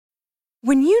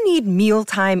When you need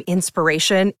mealtime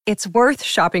inspiration, it's worth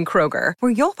shopping Kroger,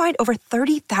 where you'll find over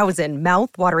 30,000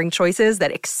 mouth-watering choices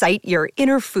that excite your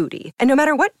inner foodie. And no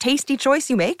matter what tasty choice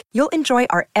you make, you'll enjoy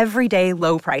our everyday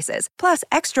low prices, plus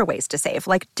extra ways to save,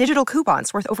 like digital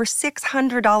coupons worth over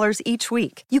 $600 each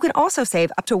week. You can also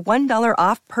save up to $1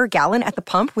 off per gallon at the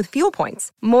pump with fuel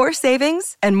points. More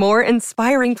savings and more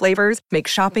inspiring flavors make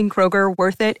shopping Kroger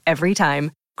worth it every time.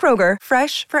 Kroger,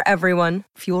 fresh for everyone.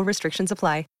 Fuel restrictions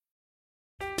apply.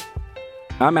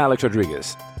 I'm Alex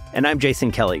Rodriguez. And I'm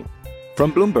Jason Kelly.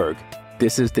 From Bloomberg,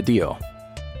 this is The Deal.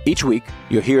 Each week,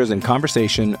 you'll hear us in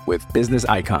conversation with business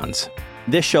icons.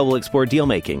 This show will explore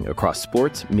deal-making across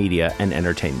sports, media, and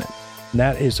entertainment.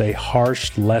 That is a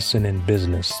harsh lesson in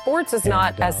business. Sports is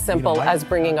not as simple as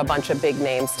bringing a bunch of big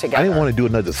names together. I didn't want to do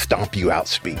another stomp you out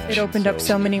speech. It opened up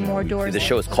so many more doors. The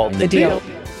show is called The Deal.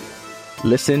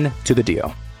 Listen to The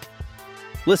Deal.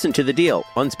 Listen to The Deal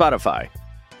on Spotify.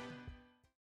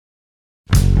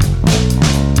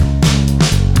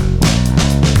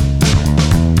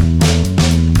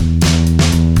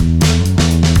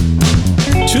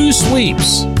 Two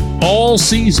sweeps all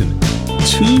season.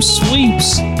 Two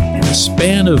sweeps in the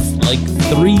span of like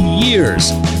 3 years.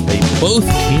 They both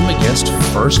came against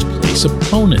first place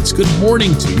opponents. Good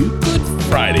morning to you. Good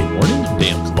Friday morning. I'm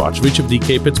Dan Kovacevic of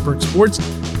DK Pittsburgh Sports.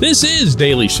 This is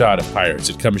Daily Shot of Pirates.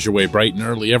 It comes your way bright and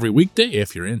early every weekday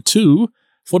if you're into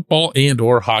football and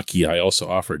or hockey. I also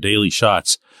offer daily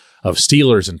shots of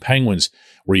Steelers and Penguins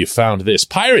where you found this.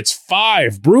 Pirates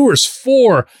 5, Brewers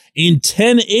 4 in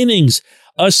 10 innings.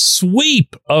 A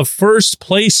sweep of first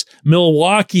place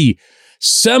Milwaukee.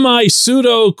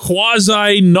 Semi-pseudo,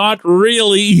 quasi-not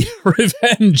really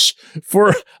revenge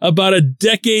for about a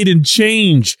decade and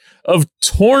change of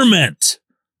torment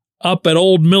up at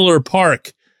Old Miller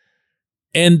Park.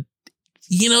 And,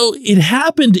 you know, it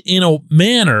happened in a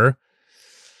manner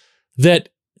that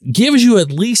gives you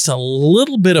at least a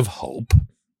little bit of hope.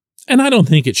 And I don't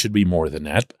think it should be more than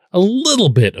that. A little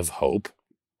bit of hope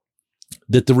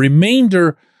that the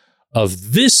remainder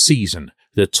of this season,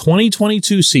 the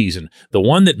 2022 season, the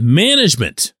one that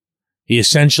management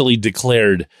essentially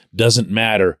declared doesn't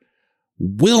matter,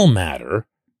 will matter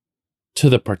to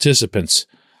the participants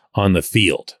on the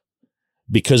field.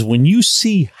 Because when you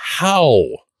see how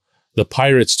the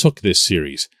Pirates took this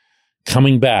series,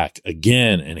 coming back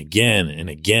again and again and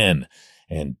again,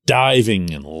 and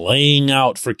diving and laying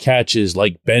out for catches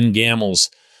like Ben Gamel's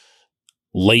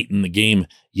late in the game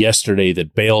yesterday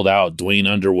that bailed out Dwayne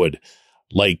Underwood,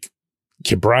 like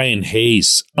Ke'Bryan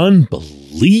Hayes'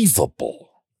 unbelievable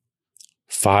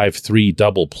 5-3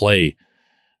 double play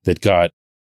that got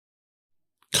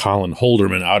Colin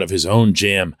Holderman out of his own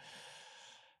jam.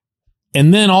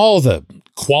 And then all the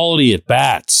quality at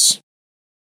bats,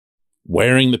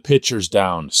 wearing the pitchers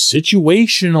down,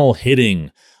 situational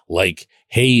hitting like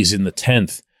Hayes in the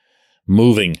 10th,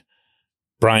 moving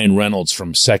Brian Reynolds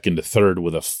from second to third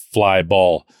with a fly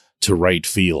ball to right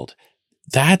field.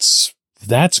 That's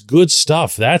good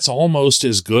stuff. That's almost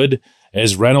as good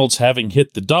as Reynolds having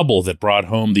hit the double that brought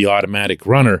home the automatic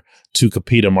runner to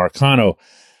Capita Marcano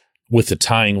with the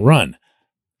tying run.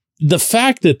 The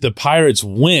fact that the Pirates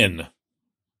win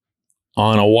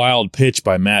on a wild pitch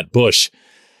by Matt Bush,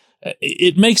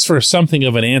 it makes for something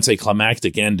of an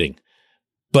anticlimactic ending,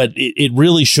 but it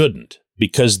really shouldn't.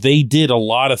 Because they did a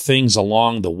lot of things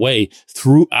along the way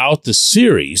throughout the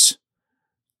series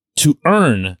to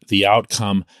earn the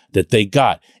outcome that they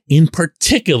got. In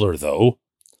particular, though,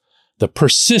 the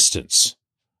persistence.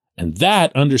 And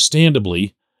that,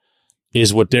 understandably,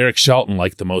 is what Derek Shelton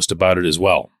liked the most about it as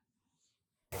well.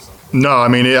 No, I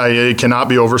mean, it cannot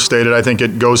be overstated. I think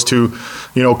it goes to,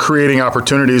 creating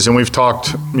opportunities. And we've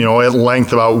talked, at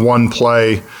length about one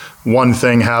play, one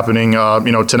thing happening.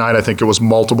 Tonight I think it was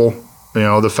multiple.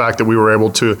 The fact that we were able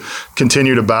to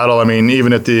continue to battle. I mean,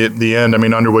 even at the end,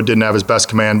 Underwood didn't have his best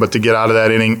command, but to get out of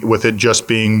that inning with it just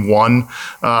being one,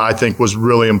 I think was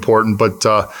really important.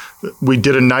 But we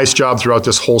did a nice job throughout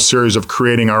this whole series of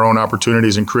creating our own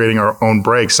opportunities and creating our own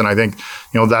breaks. And I think,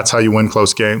 that's how you win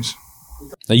close games.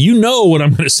 Now, you know what I'm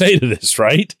going to say to this,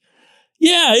 right?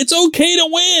 Yeah, it's okay to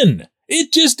win.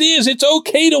 It just is. It's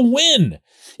okay to win.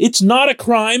 It's not a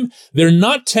crime. They're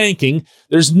not tanking.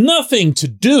 There's nothing to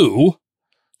do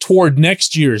toward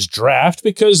next year's draft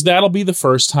because that'll be the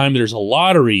first time there's a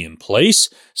lottery in place.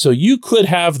 So you could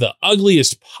have the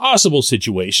ugliest possible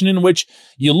situation in which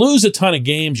you lose a ton of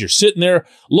games. You're sitting there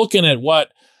looking at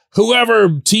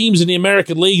whoever teams in the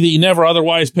American League that you never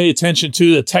otherwise pay attention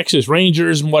to, the Texas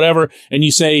Rangers and whatever, and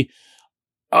you say,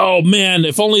 oh man,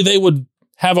 if only they would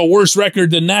have a worse record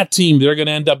than that team, they're going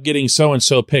to end up getting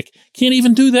so-and-so pick. Can't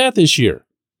even do that this year.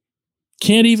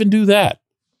 Can't even do that.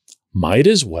 Might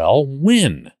as well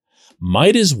win.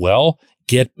 Might as well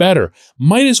get better.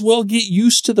 Might as well get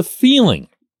used to the feeling.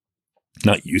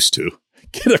 Not used to.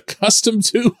 Get accustomed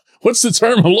to. What's the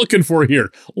term I'm looking for here?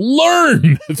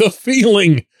 Learn the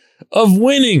feeling of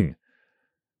winning.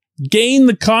 Gain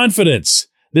the confidence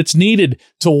that's needed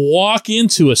to walk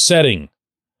into a setting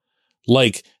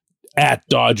like at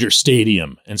Dodger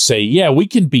Stadium and say, yeah, we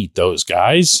can beat those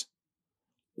guys.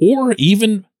 Or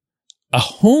even a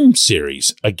home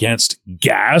series against,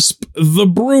 gasp, the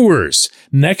Brewers.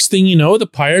 Next thing you know, the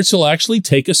Pirates will actually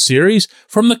take a series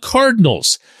from the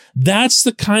Cardinals. That's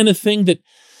the kind of thing that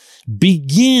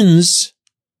begins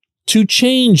to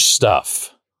change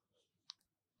stuff.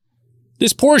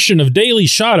 This portion of Daily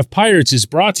Shot of Pirates is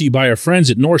brought to you by our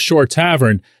friends at North Shore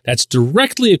Tavern. That's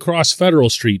directly across Federal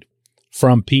Street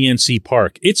from PNC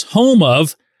Park. It's home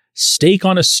of Steak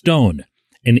on a Stone,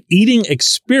 an eating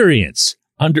experience,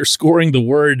 underscoring the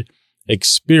word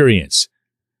experience.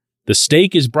 The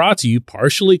steak is brought to you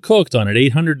partially cooked on an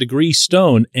 800-degree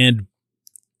stone, and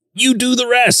you do the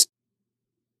rest.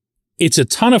 It's a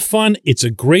ton of fun, it's a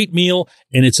great meal,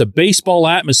 and it's a baseball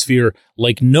atmosphere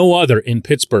like no other in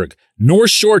Pittsburgh.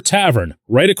 North Shore Tavern,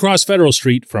 right across Federal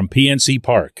Street from PNC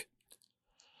Park.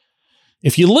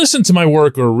 If you listen to my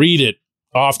work or read it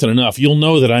often enough, you'll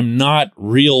know that I'm not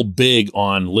real big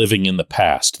on living in the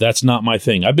past. That's not my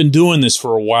thing. I've been doing this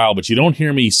for a while, but you don't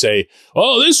hear me say,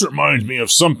 oh, this reminds me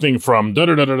of something from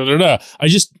da-da-da-da-da-da.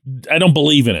 I don't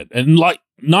believe in it. And like,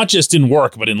 not just in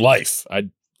work, but in life.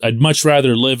 I'd much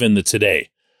rather live in the today.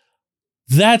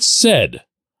 That said,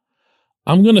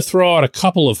 I'm going to throw out a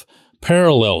couple of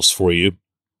parallels for you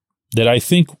that I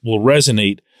think will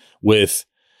resonate with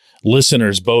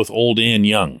listeners both old and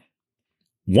young.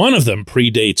 One of them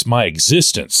predates my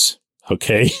existence,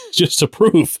 okay? Just to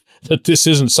prove that this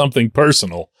isn't something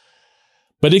personal.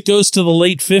 But it goes to the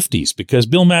late 50s because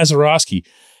Bill Mazeroski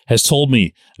has told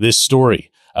me this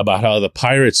story about how the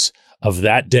Pirates of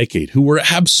that decade, who were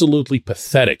absolutely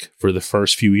pathetic for the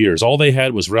first few years. All they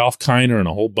had was Ralph Kiner and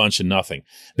a whole bunch of nothing.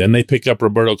 Then they pick up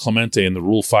Roberto Clemente in the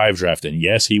Rule 5 draft, and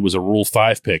yes, he was a Rule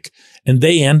 5 pick. And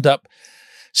they end up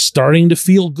starting to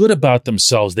feel good about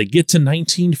themselves. They get to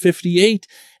 1958,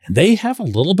 and they have a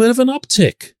little bit of an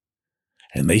uptick.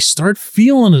 And they start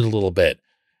feeling it a little bit.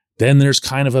 Then there's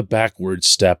kind of a backward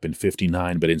step in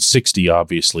 59, but in 60,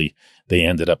 obviously, they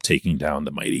ended up taking down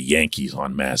the mighty Yankees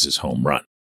on Maz's home run.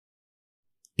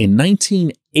 In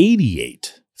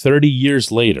 1988, 30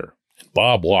 years later, and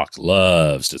Bob Walk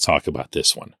loves to talk about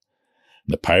this one,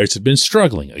 the Pirates had been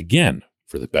struggling again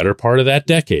for the better part of that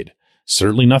decade.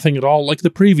 Certainly nothing at all like the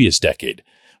previous decade.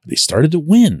 But they started to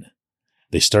win.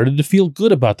 They started to feel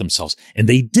good about themselves. And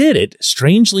they did it,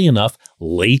 strangely enough,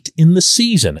 late in the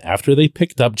season after they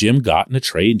picked up Jim Gott in a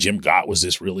trade. Jim Gott was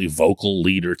this really vocal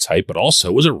leader type, but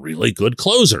also was a really good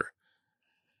closer.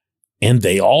 And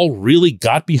they all really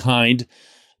got behind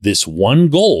this one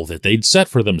goal that they'd set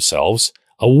for themselves,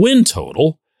 a win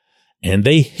total, and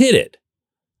they hit it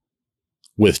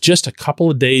with just a couple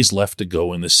of days left to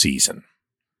go in the season.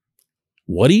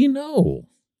 What do you know?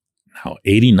 Now,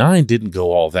 89 didn't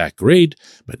go all that great,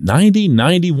 but 90,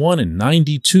 91, and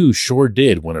 92 sure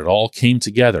did when it all came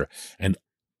together. And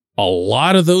a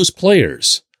lot of those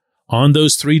players on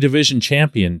those 3 division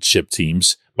championship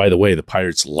teams, by the way, the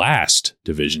Pirates' last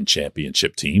division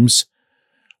championship teams,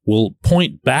 will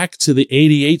point back to the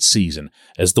 88 season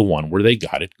as the one where they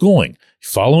got it going. You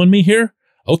following me here?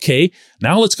 Okay,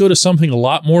 now let's go to something a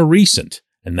lot more recent.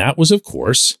 And that was, of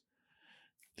course,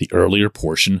 the earlier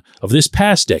portion of this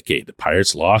past decade. The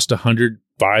Pirates lost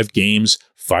 105 games,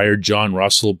 fired John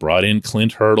Russell, brought in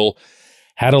Clint Hurdle,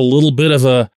 had a little bit of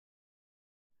a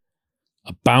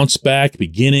bounce back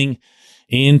beginning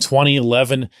in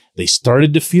 2011. They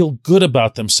started to feel good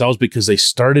about themselves because they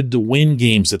started to win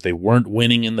games that they weren't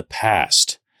winning in the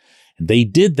past. And they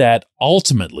did that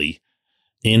ultimately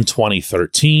in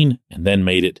 2013 and then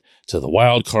made it to the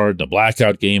wild card, the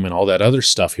blackout game, and all that other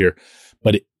stuff here.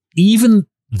 But even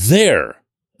there,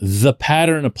 the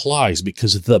pattern applies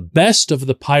because the best of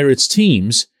the Pirates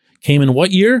teams came in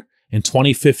what year? In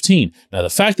 2015. Now, the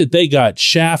fact that they got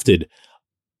shafted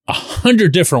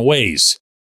 100 different ways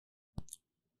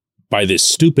by this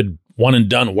stupid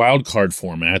one-and-done wild card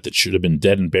format that should have been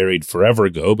dead and buried forever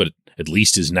ago, but at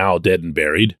least is now dead and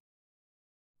buried.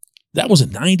 That was a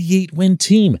 98-win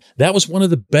team. That was one of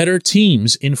the better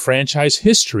teams in franchise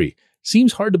history.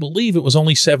 Seems hard to believe it was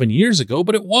only 7 years ago,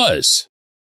 but it was.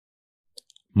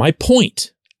 My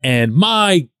point, and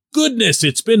my goodness,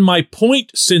 it's been my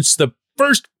point since the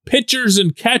first pitchers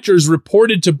and catchers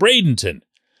reported to Bradenton.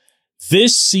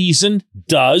 This season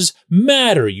does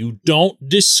matter. You don't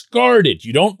discard it.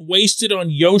 You don't waste it on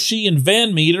Yoshi and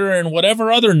Van Meter and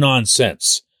whatever other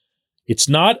nonsense. It's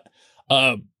not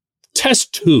a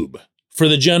test tube for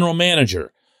the general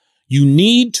manager. You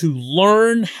need to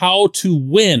learn how to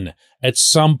win at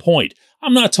some point.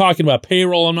 I'm not talking about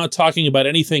payroll. I'm not talking about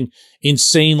anything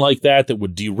insane like that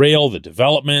would derail the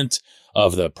development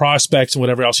of the prospects and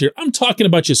whatever else here. I'm talking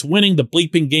about just winning the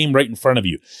bleeping game right in front of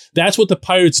you. That's what the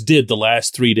Pirates did the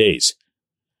last 3 days.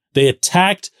 They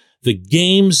attacked the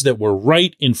games that were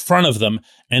right in front of them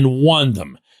and won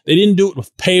them. They didn't do it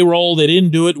with payroll. They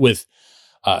didn't do it with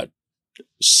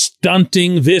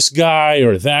stunting this guy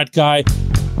or that guy.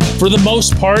 For the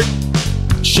most part,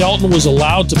 Shelton was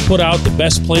allowed to put out the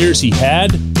best players he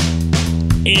had.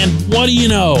 And what do you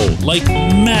know? Like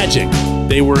magic,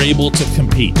 they were able to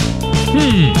compete.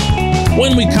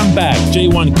 When we come back,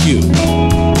 J1Q.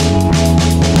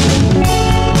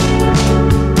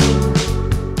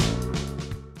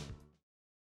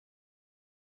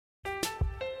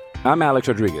 I'm Alex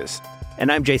Rodriguez.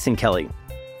 And I'm Jason Kelly.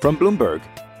 From Bloomberg,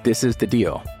 this is The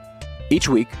Deal. Each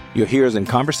week, you'll hear us in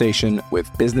conversation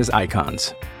with business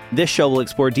icons. This show will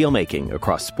explore deal-making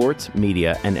across sports,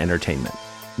 media, and entertainment.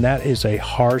 That is a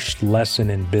harsh lesson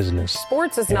in business.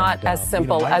 Sports is not as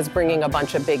simple as bringing a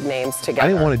bunch of big names together. I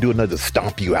didn't want to do another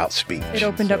stomp you out speech. It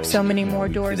opened up so many more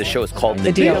doors. The show is called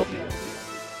The Deal.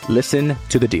 Listen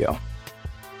to The Deal.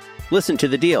 Listen to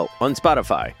The Deal on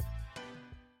Spotify.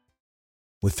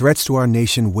 With threats to our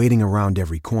nation waiting around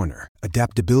every corner,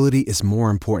 adaptability is more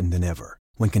important than ever.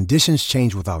 When conditions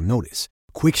change without notice,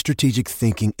 quick strategic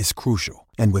thinking is crucial.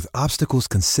 And with obstacles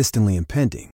consistently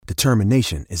impending,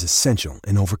 determination is essential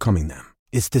in overcoming them.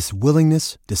 It's this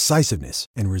willingness, decisiveness,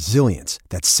 and resilience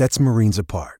that sets Marines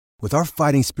apart. With our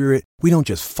fighting spirit, we don't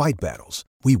just fight battles,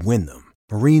 we win them.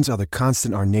 Marines are the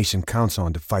constant our nation counts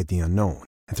on to fight the unknown.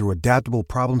 And through adaptable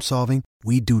problem solving,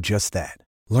 we do just that.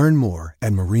 Learn more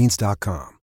at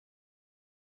marines.com.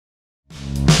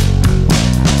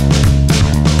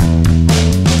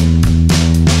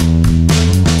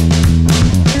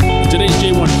 Today's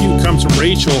J1Q comes from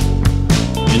Rachel,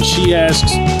 and she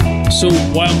asks, so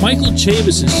while Michael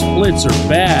Chavis' splits are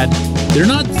bad, they're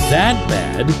not that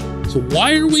bad, so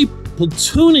why are we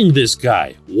platooning this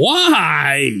guy?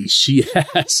 Why? She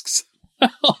asks.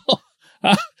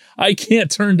 I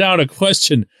can't turn down a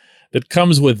question that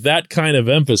comes with that kind of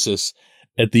emphasis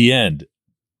at the end.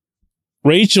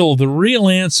 Rachel, the real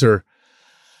answer,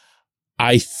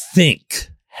 I think,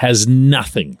 has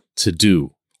nothing to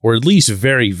do, or at least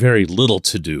very, very little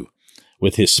to do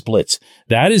with his splits.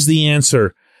 That is the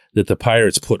answer that the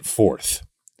Pirates put forth.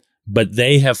 But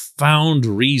they have found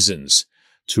reasons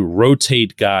to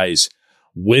rotate guys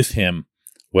with him,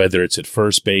 whether it's at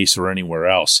first base or anywhere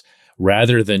else,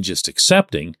 rather than just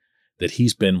accepting that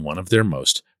he's been one of their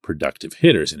most productive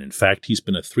hitters. And in fact, he's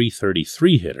been a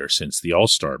 .333 hitter since the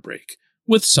All-Star break,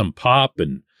 with some pop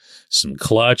and some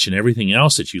clutch and everything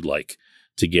else that you'd like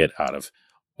to get out of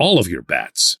all of your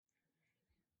bats.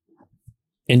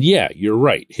 And yeah, you're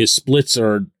right. His splits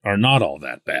are not all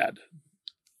that bad.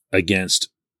 Against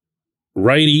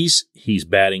righties, he's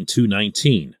batting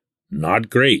 .219. Not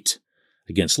great.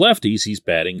 Against lefties, he's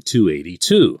batting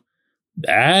 .282.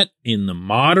 That, in the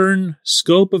modern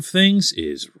scope of things,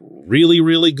 is really,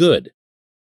 really good.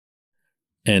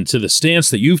 And to the stance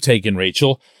that you've taken,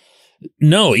 Rachel,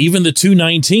 no, even the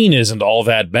 .219 isn't all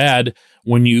that bad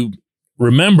when you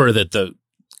remember that the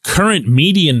current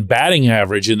median batting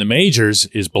average in the majors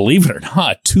is, believe it or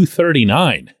not,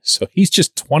 .239. So he's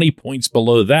just 20 points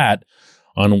below that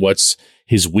on what's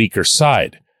his weaker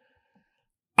side.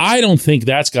 I don't think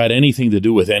that's got anything to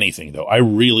do with anything, though. I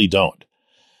really don't.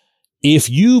 If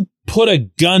you put a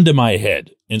gun to my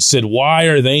head and said, why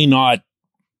are they not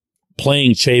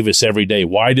playing Chavis every day?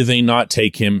 Why do they not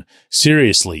take him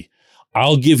seriously?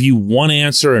 I'll give you one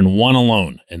answer and one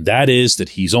alone, and that is that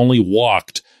he's only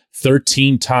walked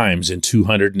 13 times in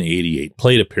 288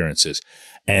 plate appearances.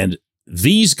 And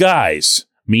these guys,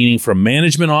 meaning from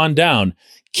management on down,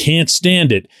 can't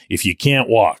stand it if you can't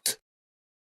walk.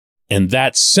 And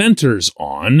that centers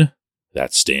on,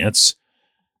 that stance,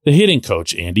 the hitting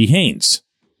coach, Andy Haynes.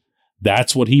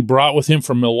 That's what he brought with him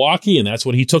from Milwaukee, and that's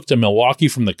what he took to Milwaukee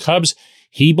from the Cubs.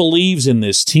 He believes in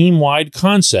this team-wide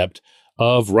concept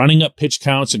of running up pitch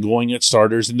counts and going at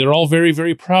starters, and they're all very,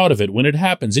 very proud of it when it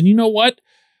happens. And you know what?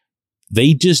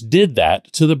 They just did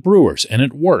that to the Brewers, and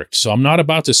it worked. So I'm not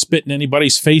about to spit in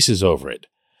anybody's faces over it.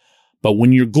 But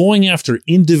when you're going after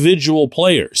individual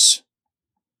players,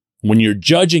 when you're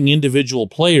judging individual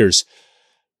players,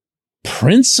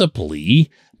 principally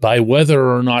by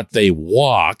whether or not they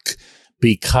walk,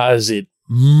 because it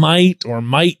might or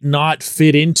might not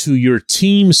fit into your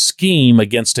team scheme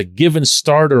against a given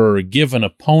starter or a given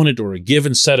opponent or a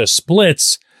given set of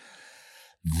splits,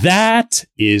 that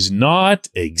is not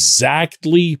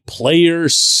exactly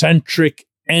player-centric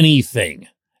anything.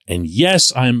 And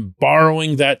yes, I'm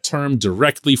borrowing that term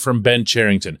directly from Ben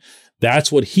Cherington.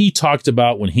 That's what he talked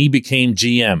about when he became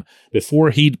GM, before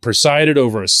he'd presided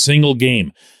over a single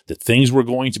game, that things were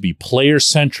going to be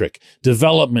player-centric.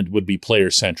 Development would be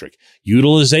player-centric.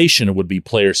 Utilization would be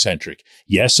player-centric.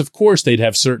 Yes, of course, they'd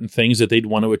have certain things that they'd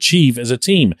want to achieve as a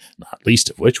team, not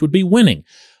least of which would be winning.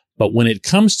 But when it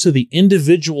comes to the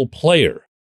individual player,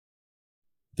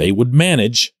 they would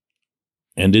manage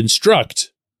and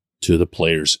instruct to the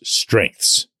player's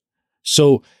strengths.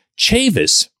 So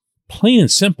Chavis, plain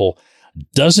and simple,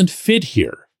 doesn't fit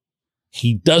here.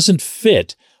 He doesn't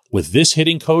fit with this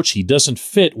hitting coach. He doesn't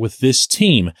fit with this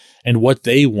team and what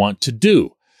they want to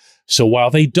do. So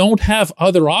while they don't have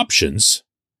other options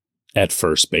at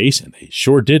first base, and they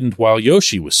sure didn't while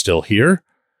Yoshi was still here,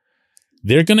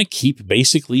 they're going to keep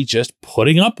basically just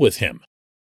putting up with him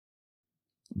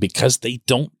because they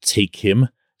don't take him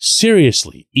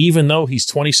seriously, even though he's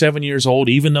 27 years old,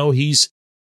 even though he's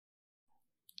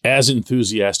as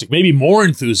enthusiastic, maybe more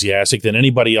enthusiastic than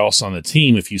anybody else on the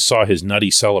team. If you saw his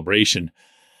nutty celebration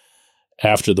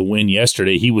after the win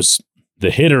yesterday, he was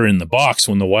the hitter in the box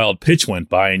when the wild pitch went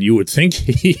by, and you would think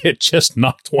he had just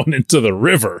knocked one into the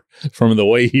river from the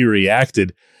way he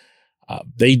reacted.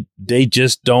 They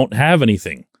just don't have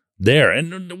anything there.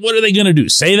 And what are they going to do?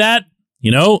 Say that? You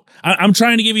know, I'm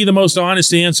trying to give you the most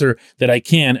honest answer that I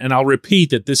can, and I'll repeat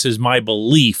that this is my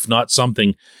belief, not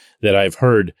something that I've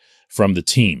heard from the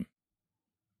team.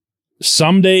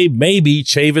 Someday, maybe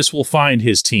Chavis will find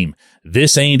his team.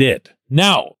 This ain't it.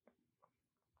 Now,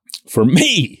 for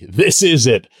me, this is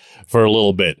it for a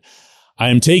little bit. I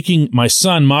am taking my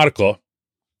son, Marco,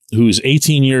 who's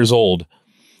 18 years old,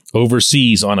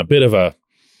 overseas on a bit of a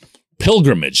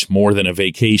pilgrimage more than a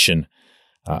vacation.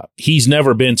 He's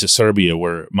never been to Serbia,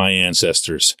 where my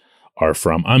ancestors are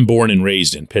from. I'm born and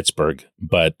raised in Pittsburgh,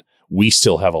 but we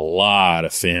still have a lot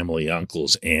of family,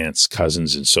 uncles, aunts,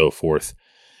 cousins, and so forth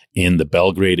in the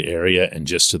Belgrade area and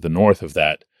just to the north of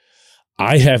that.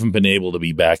 I haven't been able to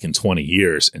be back in 20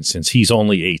 years, and since he's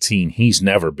only 18, he's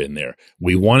never been there.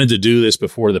 We wanted to do this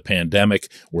before the pandemic.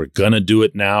 We're going to do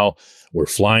it now. We're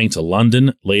flying to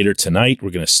London later tonight.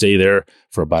 We're going to stay there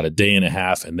for about a day and a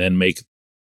half and then make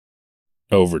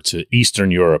over to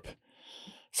Eastern Europe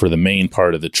for the main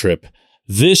part of the trip.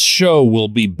 This show will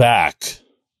be back,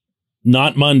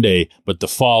 not Monday, but the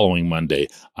following Monday.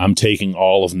 I'm taking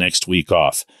all of next week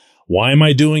off. Why am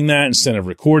I doing that instead of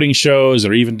recording shows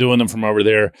or even doing them from over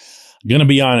there? I'm going to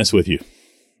be honest with you.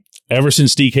 Ever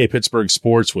since DK Pittsburgh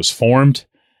Sports was formed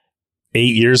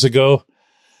 8 years ago,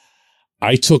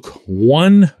 I took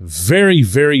one very,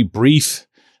 very brief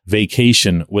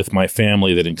vacation with my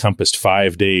family that encompassed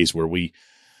 5 days where we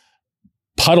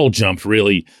puddle jumped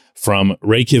really from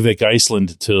Reykjavik,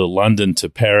 Iceland to London to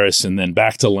Paris and then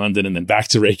back to London and then back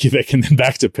to Reykjavik and then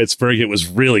back to Pittsburgh. It was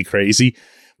really crazy,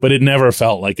 but it never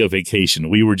felt like a vacation.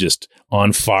 We were just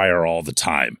on fire all the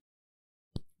time.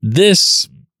 This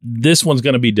one's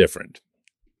going to be different.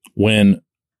 When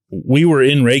we were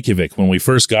in Reykjavik, when we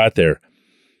first got there,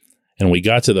 and we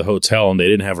got to the hotel and they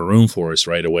didn't have a room for us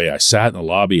right away, I sat in the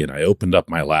lobby and I opened up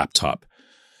my laptop.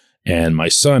 And my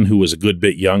son, who was a good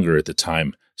bit younger at the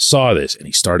time, saw this and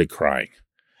he started crying.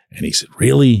 And he said,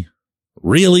 "Really?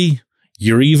 Really?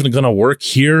 You're even going to work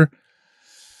here?"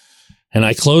 And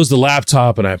I closed the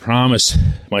laptop and I promised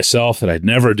myself that I'd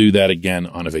never do that again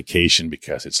on a vacation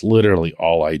because it's literally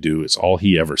all I do. It's all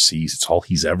he ever sees. It's all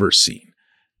he's ever seen.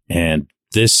 And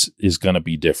this is going to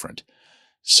be different.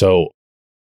 So,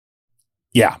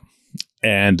 yeah.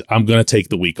 And I'm going to take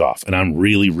the week off. And I'm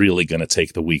really, really going to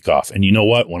take the week off. And you know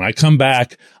what? When I come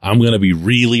back, I'm going to be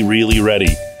really, really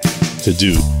ready to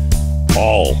do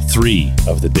all 3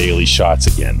 of the daily shots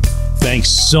again. Thanks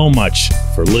so much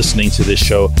for listening to this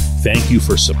show. Thank you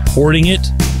for supporting it.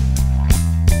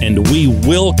 And we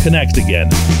will connect again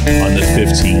on the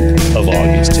 15th of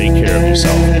August. Take care of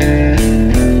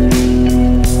yourself.